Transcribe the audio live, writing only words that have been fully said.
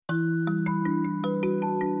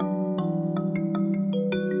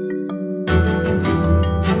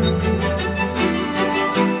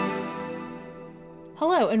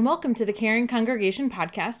and welcome to the Caring Congregation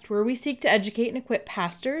podcast, where we seek to educate and equip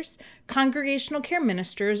pastors, congregational care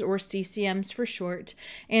ministers, or CCMs for short,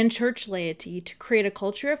 and church laity to create a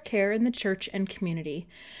culture of care in the church and community.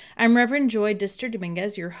 I'm Reverend Joy Dister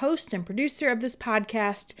Dominguez, your host and producer of this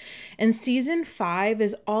podcast, and Season 5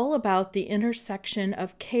 is all about the intersection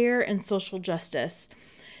of care and social justice.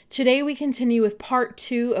 Today we continue with part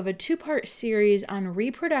 2 of a 2-part series on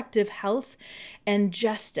reproductive health and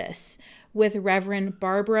justice with Reverend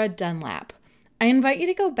Barbara Dunlap. I invite you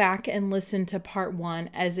to go back and listen to part 1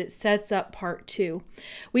 as it sets up part 2.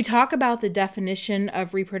 We talk about the definition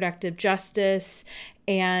of reproductive justice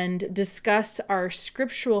and discuss our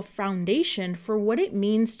scriptural foundation for what it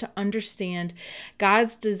means to understand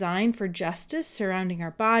God's design for justice surrounding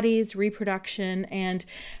our bodies, reproduction, and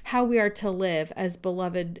how we are to live as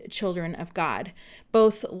beloved children of God,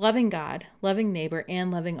 both loving God, loving neighbor,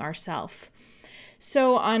 and loving ourselves.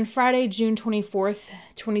 So on Friday, June 24th,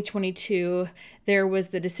 2022, there was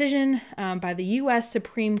the decision by the U.S.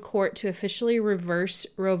 Supreme Court to officially reverse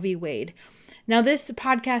Roe v. Wade. Now, this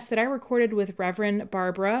podcast that I recorded with Reverend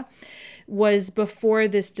Barbara was before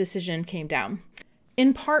this decision came down.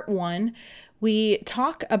 In part 1, we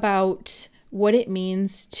talk about what it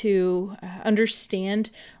means to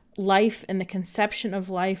understand life and the conception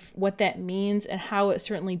of life, what that means, and how it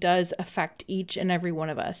certainly does affect each and every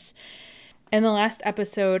one of us. In the last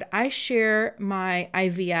episode, I share my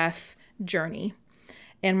IVF journey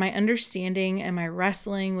and my understanding and my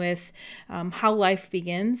wrestling with how life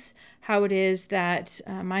begins, how it is that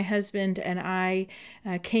my husband and I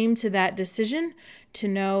came to that decision to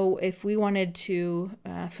know if we wanted to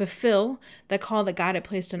fulfill the call that God had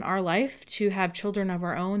placed in our life to have children of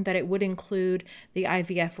our own, that it would include the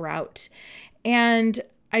IVF route. And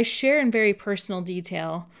I share in very personal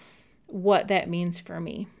detail what that means for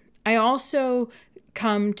me. I also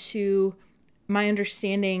come to my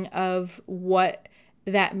understanding of what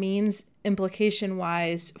that means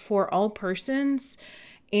implication-wise for all persons,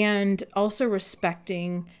 and also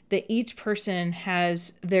respecting that each person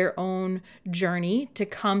has their own journey to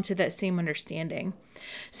come to that same understanding.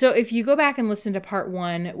 So if you go back and listen to part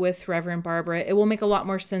 1 with Reverend Barbara, it will make a lot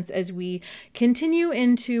more sense as we continue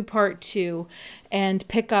into part 2 and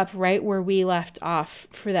pick up right where we left off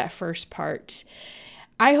for that first part.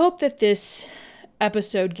 I hope that this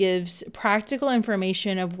episode gives practical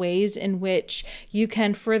information of ways in which you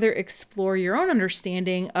can further explore your own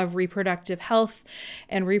understanding of reproductive health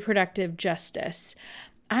and reproductive justice.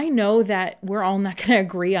 I know that we're all not going to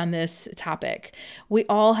agree on this topic. We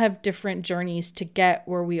all have different journeys to get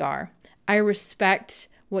where we are. I respect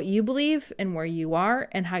what you believe and where you are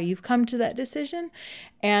and how you've come to that decision.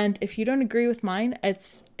 And if you don't agree with mine,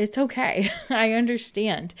 it's okay. I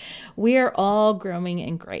understand. We are all growing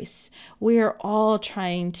in grace. We are all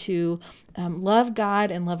trying to love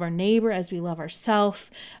God and love our neighbor as we love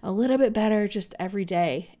ourselves a little bit better just every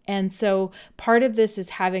day. And so part of this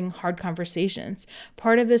is having hard conversations.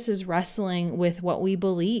 Part of this is wrestling with what we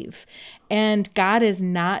believe. And God is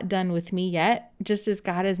not done with me yet, just as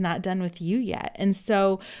God is not done with you yet. And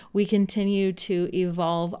so we continue to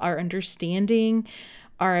evolve our understanding,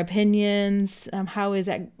 our opinions, how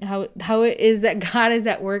it is that God is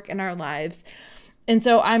at work in our lives. And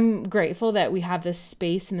so I'm grateful that we have this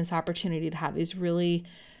space and this opportunity to have these really,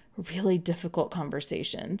 really difficult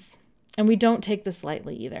conversations. And we don't take this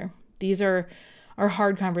lightly either. These are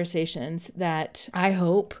hard conversations that I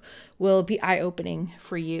hope will be eye-opening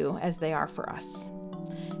for you as they are for us.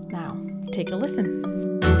 Now, take a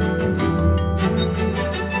listen.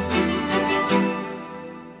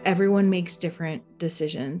 Everyone makes different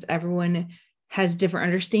decisions. Everyone has different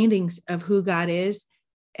understandings of who God is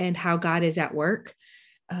and how God is at work.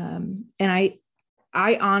 And I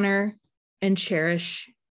honor and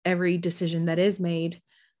cherish every decision that is made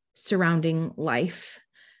surrounding life.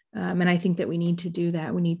 And I think that we need to do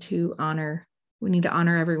that. We need to honor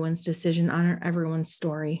everyone's decision, honor everyone's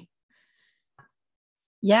story.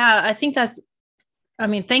 Yeah, I think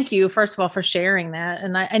thank you, first of all, for sharing that.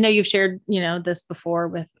 And I know you've shared, this before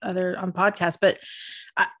with other on podcasts, but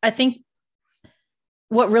I think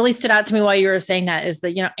what really stood out to me while you were saying that is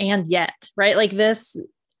that, and yet, right? Like this,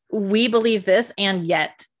 we believe this, and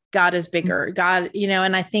yet God is bigger. God,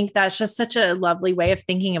 and I think that's just such a lovely way of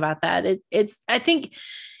thinking about that. I think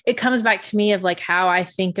it comes back to me of like how I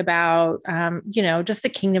think about, just the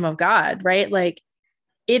kingdom of God, right? Like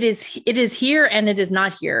it is here and it is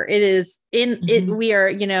not here. It is in it. We are,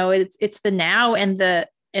 it's the now and the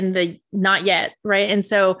not yet. Right. And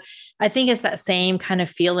so I think it's that same kind of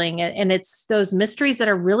feeling, and it's those mysteries that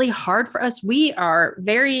are really hard for us. We are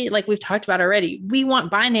very, like we've talked about already, we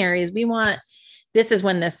want binaries. We want, this is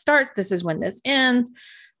when this starts, this is when this ends.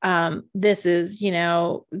 this is,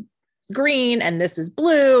 green and this is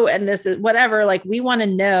blue and this is whatever. Like we want to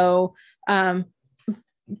know,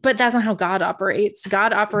 but that's not how God operates.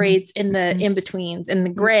 God operates in the in-betweens, in the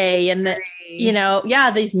gray and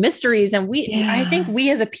these mysteries. And I think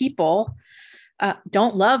we as a people,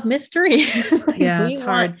 don't love mystery. It's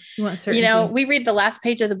hard. We want certainty. We read the last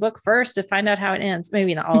page of the book first to find out how it ends.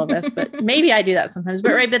 Maybe not all of us, but maybe I do that sometimes,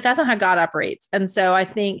 but that's not how God operates. And so I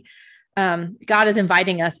think, God is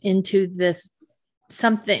inviting us into this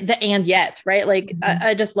something, the and yet, right? Like,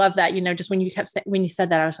 I just love that, just when you said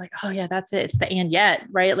that, I was like, oh yeah, that's it. It's the and yet,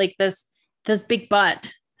 right? Like this big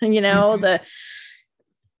but, the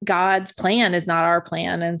God's plan is not our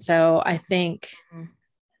plan. And so I think,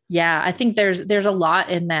 I think there's a lot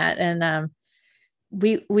in that. And,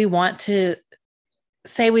 we want to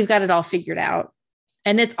say we've got it all figured out.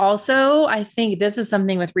 And it's also, I think this is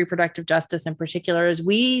something with reproductive justice in particular, is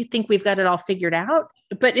we think we've got it all figured out,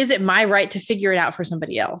 but is it my right to figure it out for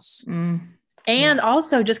somebody else? And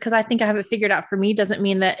also just because I think I have it figured out for me doesn't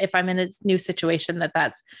mean that if I'm in a new situation,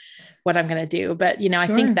 that's what I'm going to do. But, I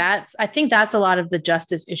think that's a lot of the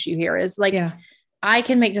justice issue here is like, I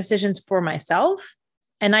can make decisions for myself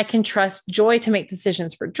and I can trust Joy to make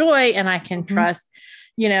decisions for Joy. And I can trust,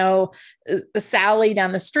 Sally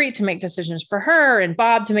down the street to make decisions for her and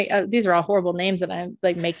Bob to make, these are all horrible names that I'm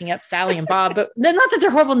like making up, Sally and Bob, but they're not that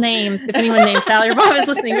they're horrible names. If anyone named Sally or Bob is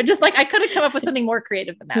listening, but just like, I could have come up with something more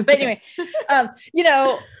creative than that. But anyway,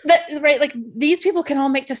 right. Like these people can all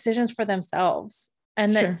make decisions for themselves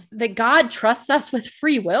and that God trusts us with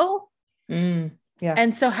free will.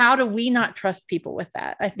 And so how do we not trust people with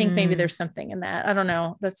that? I think maybe there's something in that. I don't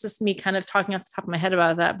know. That's just me kind of talking off the top of my head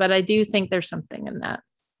about that, but I do think there's something in that.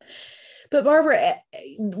 But Barbara,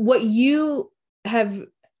 what you have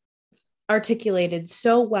articulated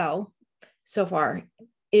so well so far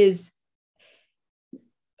is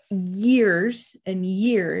years and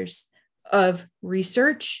years of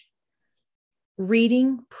research,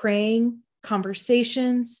 reading, praying,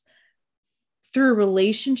 conversations. Through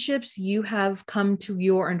relationships, you have come to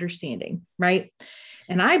your understanding, right?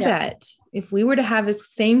 And I bet if we were to have this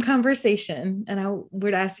same conversation and I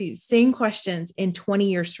were to ask you same questions in 20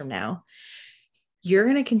 years from now, you're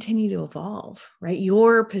going to continue to evolve, right?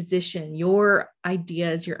 Your position, your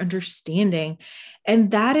ideas, your understanding.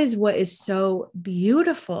 And that is what is so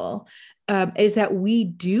beautiful, is that we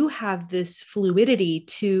do have this fluidity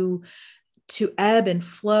to ebb and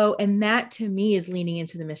flow. And that to me is leaning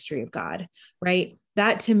into the mystery of God, right?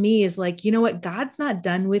 That to me is like, you know what? God's not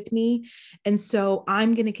done with me. And so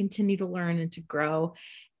I'm going to continue to learn and to grow.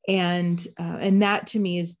 And that to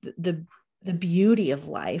me is the beauty of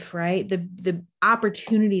life, right? The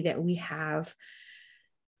opportunity that we have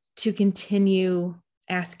to continue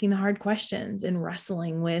asking the hard questions and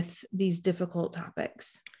wrestling with these difficult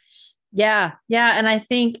topics. Yeah. And I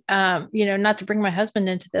think, not to bring my husband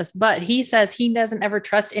into this, but he says he doesn't ever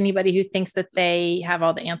trust anybody who thinks that they have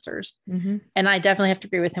all the answers. And I definitely have to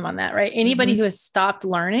agree with him on that, right? Anybody who has stopped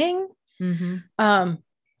learning,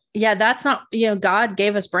 that's not, God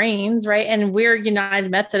gave us brains, right? And we're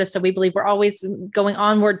United Methodists, so we believe we're always going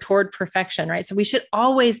onward toward perfection, right? So we should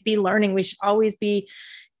always be learning. We should always be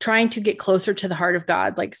trying to get closer to the heart of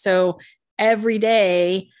God. Like, so every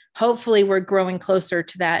day, hopefully we're growing closer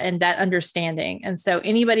to that and that understanding. And so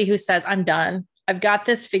anybody who says, I'm done, I've got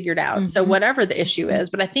this figured out. So whatever the issue is,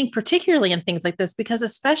 but I think particularly in things like this, because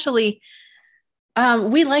especially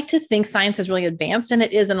we like to think science is really advanced, and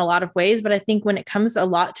it is in a lot of ways. But I think when it comes a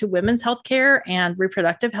lot to women's healthcare and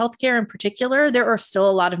reproductive healthcare in particular, there are still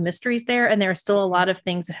a lot of mysteries there. And there are still a lot of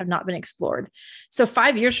things that have not been explored. So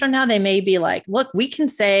 5 years from now, they may be like, look, we can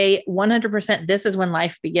say 100% this is when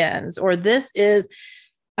life begins, or this is,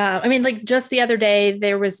 like just the other day,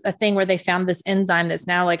 there was a thing where they found this enzyme that's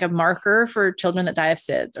now like a marker for children that die of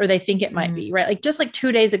SIDS, or they think it might be, right? Like just like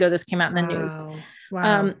 2 days ago, this came out in the news.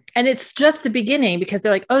 Wow. And it's just the beginning, because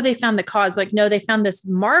they're like, oh, they found the cause. Like, no, they found this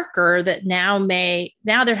marker that now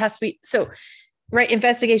there has to be, so right,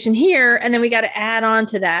 investigation here. And then we got to add on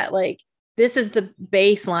to that. Like, this is the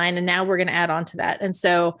baseline, and now we're going to add on to that. And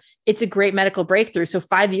so it's a great medical breakthrough. So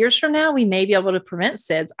 5 years from now, we may be able to prevent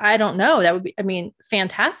SIDS. I don't know. That would be,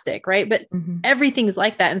 fantastic. Right. But everything's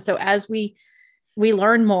like that. And so as we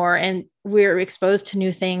learn more and we're exposed to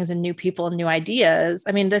new things and new people and new ideas.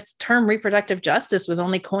 This term reproductive justice was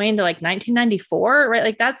only coined like 1994, right?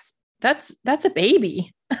 Like that's a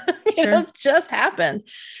baby, it just happened.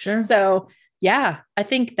 Sure. So yeah, I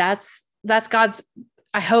think that's God's,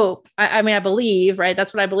 I hope, I believe, right?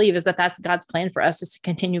 That's what I believe, is that that's God's plan for us, is to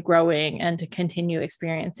continue growing and to continue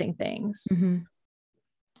experiencing things.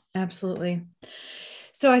 Absolutely.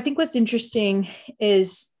 So I think what's interesting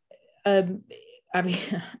is, um,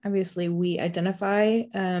 obviously we identify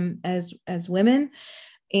as women,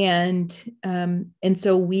 and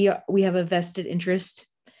so we have a vested interest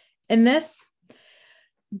in this.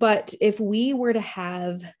 But if we were to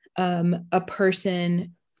have a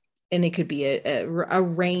person, and it could be a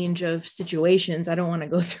range of situations, I don't want to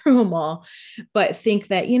go through them all, but think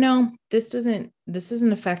that, this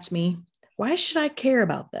doesn't affect me. Why should I care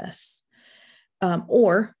about this?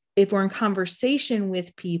 Or if we're in conversation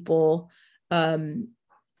with people,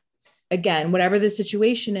 again, whatever the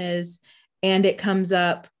situation is, and it comes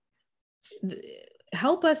up,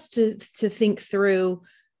 help us to think through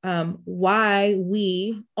why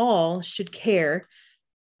we all should care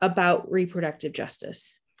about reproductive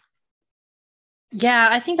justice. Yeah,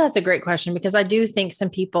 I think that's a great question, because I do think some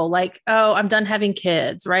people like, oh, I'm done having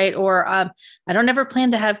kids, right? Or I don't ever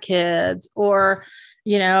plan to have kids, or,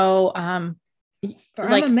 or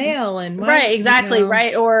like, I'm a male and right, exactly.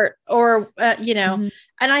 Right. Or, mm-hmm.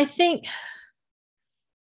 And I think,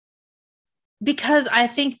 because I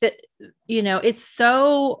think that, it's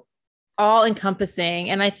so all encompassing.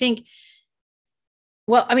 And I think,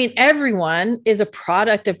 well, I mean, everyone is a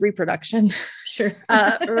product of reproduction. Sure.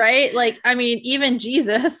 Right. Like, I mean, even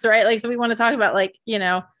Jesus, right? Like, so we want to talk about like,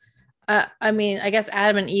 I mean, I guess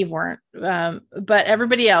Adam and Eve weren't, but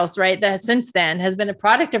everybody else, right, that since then has been a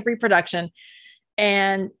product of reproduction.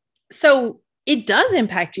 And so it does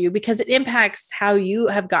impact you, because it impacts how you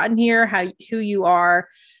have gotten here, who you are.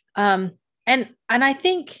 And I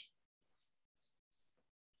think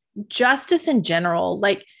justice in general,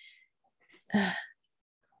 like,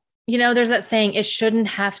 there's that saying, it shouldn't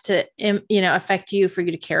have to, affect you for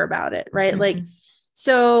you to care about it. Right. Mm-hmm. Like,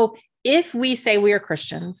 so if we say we are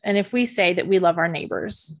Christians, and if we say that we love our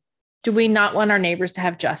neighbors, do we not want our neighbors to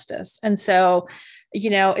have justice? And so,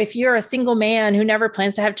 if you're a single man who never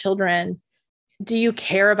plans to have children, do you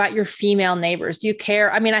care about your female neighbors? Do you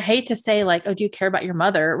care? I mean, I hate to say like, oh, do you care about your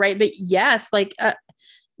mother? Right. But yes, like,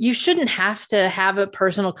 you shouldn't have to have a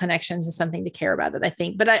personal connection to something to care about it, I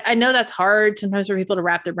think. But I know that's hard sometimes for people to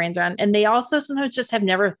wrap their brains around. And they also sometimes just have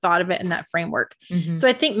never thought of it in that framework. Mm-hmm. So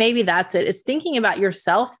I think maybe that's it, is thinking about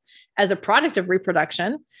yourself as a product of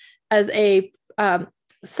reproduction, as a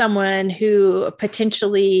someone who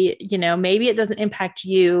potentially, maybe it doesn't impact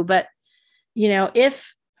you, but,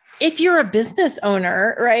 if you're a business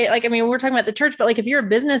owner, right? Like, I mean, we're talking about the church, but like, if you're a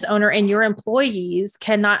business owner and your employees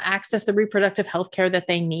cannot access the reproductive health care that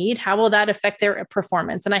they need, how will that affect their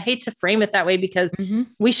performance? And I hate to frame it that way, because mm-hmm.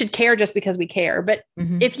 we should care just because we care. But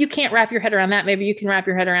mm-hmm. if you can't wrap your head around that, maybe you can wrap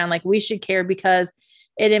your head around like, we should care because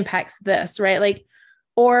it impacts this, right? Like,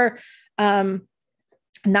 or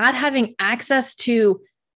not having access to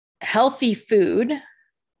healthy food.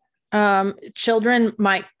 Children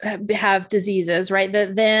might have diseases, right,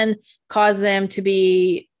 that then cause them to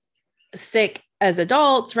be sick as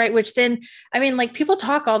adults, right? Which then, I mean, like, people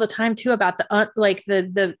talk all the time too about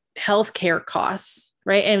the healthcare costs,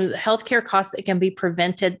 right? And healthcare costs that can be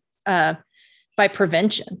prevented by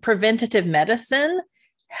prevention. Preventative medicine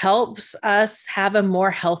helps us have a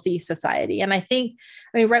more healthy society. And I think,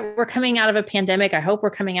 right, we're coming out of a pandemic. I hope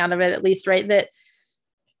we're coming out of it, at least, right, that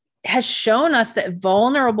has shown us that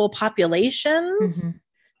vulnerable populations,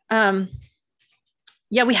 mm-hmm.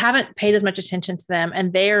 We haven't paid as much attention to them,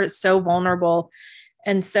 and they're so vulnerable.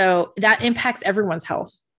 And so that impacts everyone's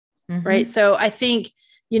health. Mm-hmm. Right. So I think,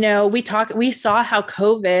 we saw how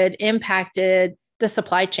COVID impacted the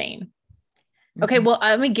supply chain. Mm-hmm. Okay. Well,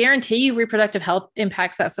 I'm going to guarantee you reproductive health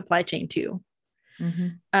impacts that supply chain too.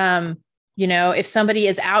 Mm-hmm. If somebody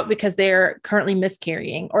is out because they're currently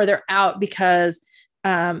miscarrying, or they're out because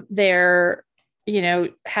they're,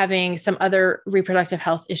 having some other reproductive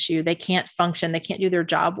health issue, they can't function, they can't do their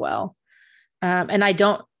job well. And I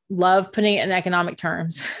don't love putting it in economic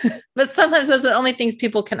terms, but sometimes those are the only things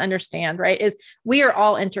people can understand, right? Is we are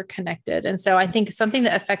all interconnected. And so I think something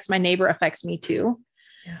that affects my neighbor affects me too.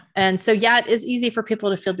 Yeah. And so, it is easy for people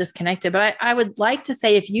to feel disconnected, but I would like to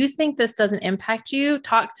say, if you think this doesn't impact you,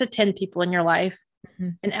 talk to 10 people in your life mm-hmm.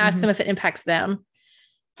 and ask mm-hmm. them if it impacts them.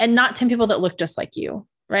 And not 10 people that look just like you,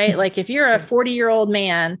 right? Like, if you're a 40-year-old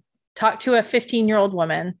man, talk to a 15-year-old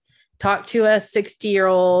woman, talk to a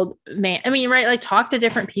 60-year-old man. I mean, right. Like, talk to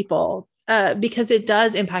different people because it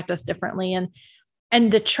does impact us differently.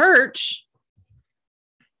 And the church,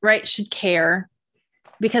 right, should care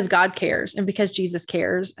because God cares and because Jesus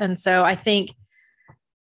cares. And so I think,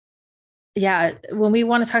 when we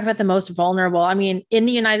want to talk about the most vulnerable, I mean, in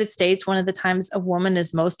the United States, one of the times a woman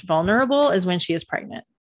is most vulnerable is when she is pregnant.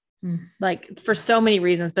 Like, for so many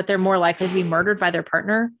reasons, but they're more likely to be murdered by their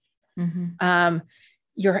partner. Mm-hmm.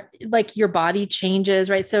 your body changes,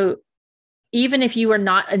 right? So even if you were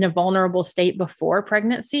not in a vulnerable state before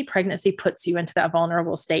pregnancy puts you into that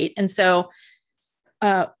vulnerable state. And so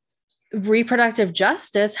reproductive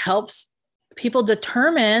justice helps people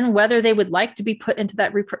determine whether they would like to be put into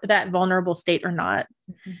that vulnerable state or not.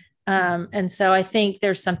 And so I think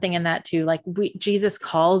there's something in that too. Like Jesus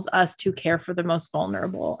calls us to care for the most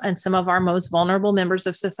vulnerable, and some of our most vulnerable members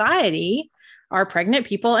of society are pregnant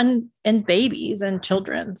people and babies and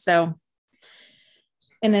children. So,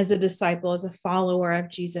 and as a disciple, as a follower of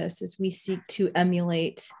Jesus, as we seek to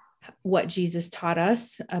emulate what Jesus taught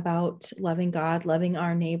us about loving God, loving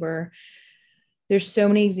our neighbor, there's so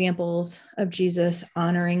many examples of Jesus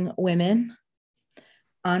honoring women,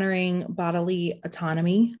 honoring bodily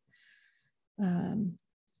autonomy,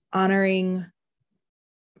 honoring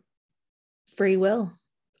free will,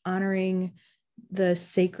 honoring the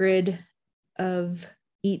sacred of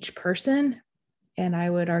each person, and I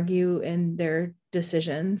would argue in their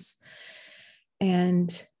decisions.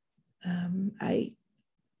 And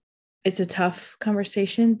it's a tough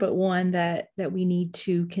conversation, but one that we need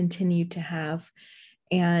to continue to have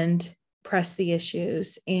and press the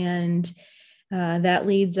issues. And that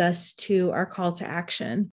leads us to our call to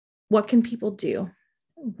action. What can people do?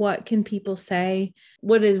 What can people say?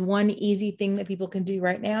 What is one easy thing that people can do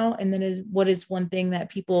right now? And then what is one thing that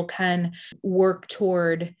people can work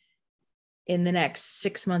toward in the next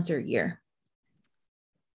 6 months or a year?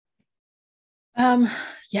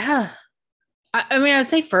 Yeah. I mean, I would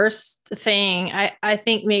say first thing, I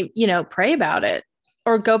think maybe, pray about it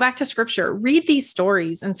or go back to scripture, read these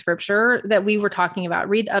stories in scripture that we were talking about,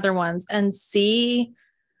 read other ones and see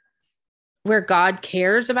where God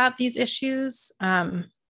cares about these issues, and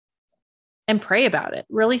pray about it.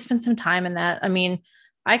 Really spend some time in that. I mean,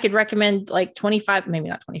 I could recommend like 25, maybe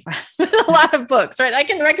not 25, but a lot of books, right? I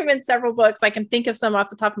can recommend several books. I can think of some off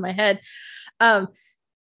the top of my head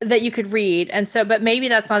that you could read. And so, but maybe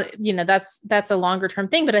that's not, that's a longer term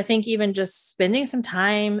thing. But I think even just spending some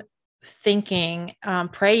time thinking,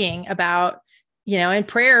 praying about, and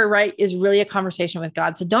prayer, right, is really a conversation with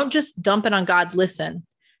God. So don't just dump it on God, listen,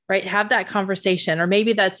 right? Have that conversation. Or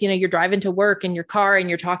maybe that's, you're driving to work in your car and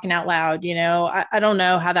you're talking out loud, I don't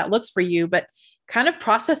know how that looks for you, but kind of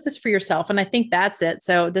process this for yourself. And I think that's it.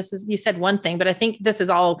 So you said one thing, but I think this is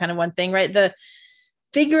all kind of one thing, right?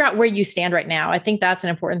 Figure out where you stand right now. I think that's an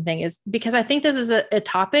important thing, is because I think this is a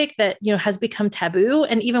topic that, has become taboo,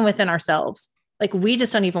 and even within ourselves, like we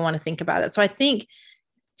just don't even want to think about it. So I think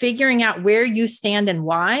figuring out where you stand and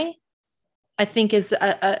why, I think is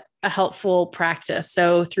a helpful practice.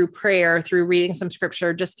 So through prayer, through reading some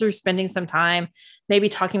scripture, just through spending some time, maybe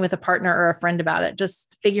talking with a partner or a friend about it,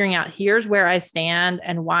 just figuring out here's where I stand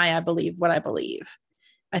and why I believe what I believe.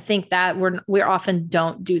 I think that we often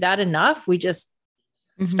don't do that enough. We just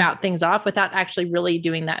spout things off without actually really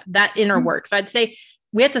doing that inner work. So I'd say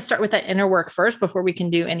we have to start with that inner work first before we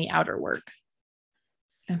can do any outer work.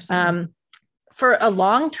 Absolutely. For a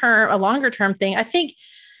longer term thing, I think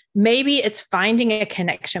maybe it's finding a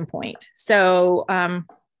connection point. So,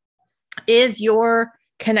 is your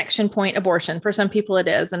connection point abortion? For some people, it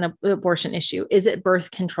is an abortion issue. Is it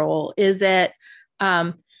birth control? Is it,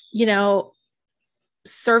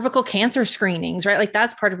 cervical cancer screenings, right? Like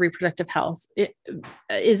that's part of reproductive health.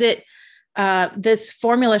 Is it this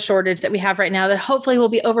formula shortage that we have right now that hopefully will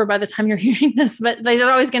be over by the time you're hearing this, but there's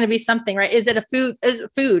always going to be something, right? Is it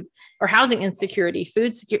food or housing insecurity,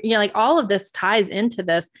 food security, like all of this ties into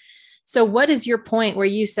this. So what is your point where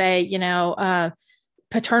you say,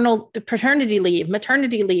 paternity leave,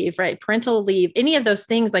 maternity leave, right? Parental leave, any of those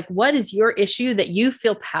things, like what is your issue that you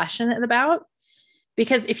feel passionate about?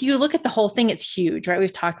 Because if you look at the whole thing, it's huge, right?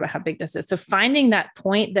 We've talked about how big this is. So finding that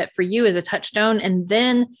point that for you is a touchstone, and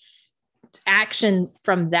then action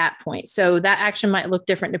from that point. So that action might look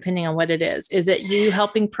different depending on what it is. Is it you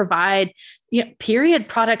helping provide, period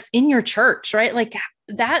products in your church, right? Like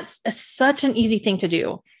that's such an easy thing to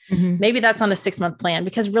do. Maybe that's on a 6-month plan,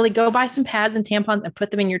 because really go buy some pads and tampons and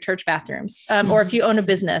put them in your church bathrooms. Or if you own a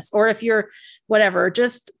business, or if you're whatever,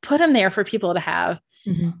 just put them there for people to have.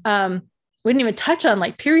 We didn't even touch on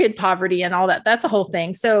like period poverty and all that. That's a whole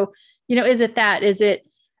thing. So, is it that? Is it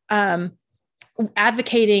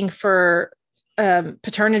advocating for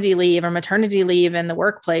paternity leave or maternity leave in the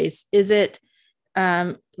workplace? Is it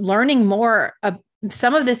learning more?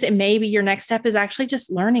 Some of this, it may be your next step is actually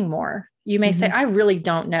just learning more. You may say, I really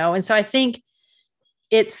don't know. And so I think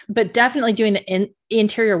but definitely doing the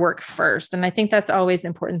interior work first. And I think that's always the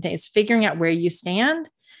important thing, is figuring out where you stand,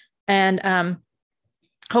 and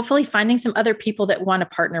hopefully finding some other people that want to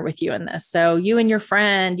partner with you in this. So you and your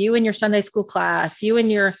friend, you and your Sunday school class, you and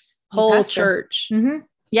your whole church. Mm-hmm.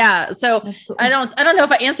 Yeah. So Absolutely. I don't know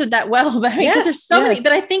if I answered that well, but I mean, because there's so many,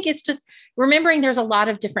 but I think it's just remembering there's a lot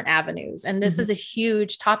of different avenues, and this is a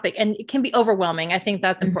huge topic, and it can be overwhelming. I think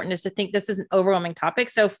that's important, is to think this is an overwhelming topic.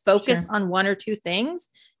 So focus on one or two things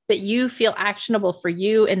that you feel actionable for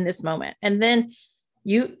you in this moment. And then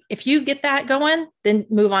if you get that going, then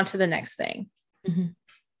move on to the next thing. Mm-hmm.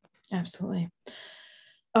 Absolutely.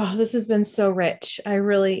 Oh, this has been so rich. I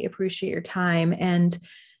really appreciate your time, and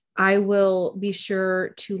I will be sure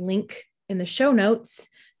to link in the show notes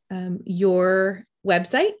your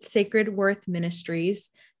website, Sacred Worth Ministries.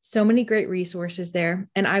 So many great resources there.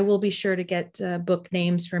 And I will be sure to get book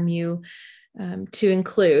names from you to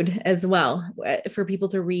include as well, for people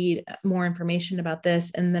to read more information about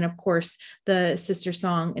this. And then, of course, the sister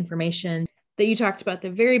song information that you talked about at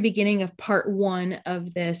the very beginning of part 1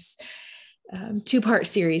 of this 2-part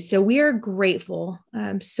series. So we are grateful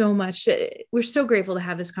so much. We're so grateful to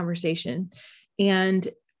have this conversation, and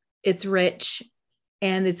it's rich,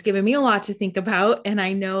 and it's given me a lot to think about. And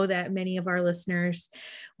I know that many of our listeners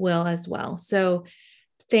will as well. So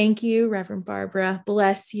thank you, Reverend Barbara.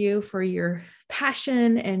 Bless you for your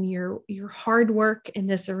passion and your hard work in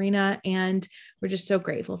this arena. And we're just so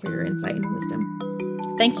grateful for your insight and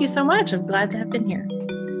wisdom. Thank you so much. I'm glad to have been here.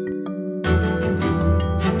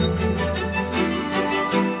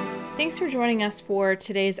 Thanks for joining us for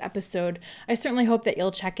today's episode. I certainly hope that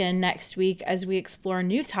you'll check in next week as we explore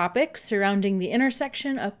new topics surrounding the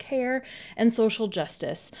intersection of care and social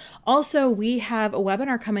justice. Also, we have a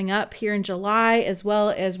webinar coming up here in July, as well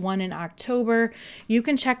as one in October. You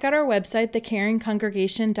can check out our website,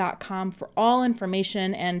 thecaringcongregation.com, for all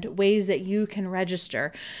information and ways that you can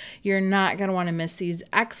register. You're not going to want to miss these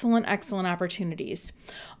excellent opportunities.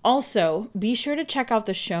 Also, be sure to check out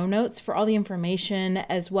the show notes for all the information,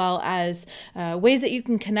 as well as ways that you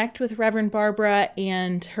can connect with Reverend Barbara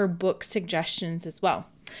and her book suggestions as well.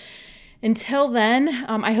 Until then,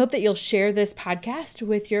 I hope that you'll share this podcast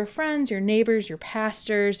with your friends, your neighbors, your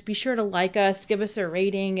pastors. Be sure to like us, give us a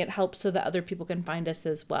rating. It helps so that other people can find us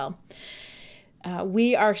as well.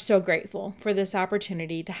 We are so grateful for this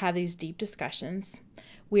opportunity to have these deep discussions.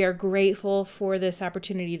 We are grateful for this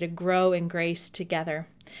opportunity to grow in grace together.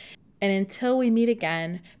 And until we meet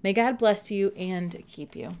again, may God bless you and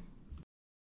keep you.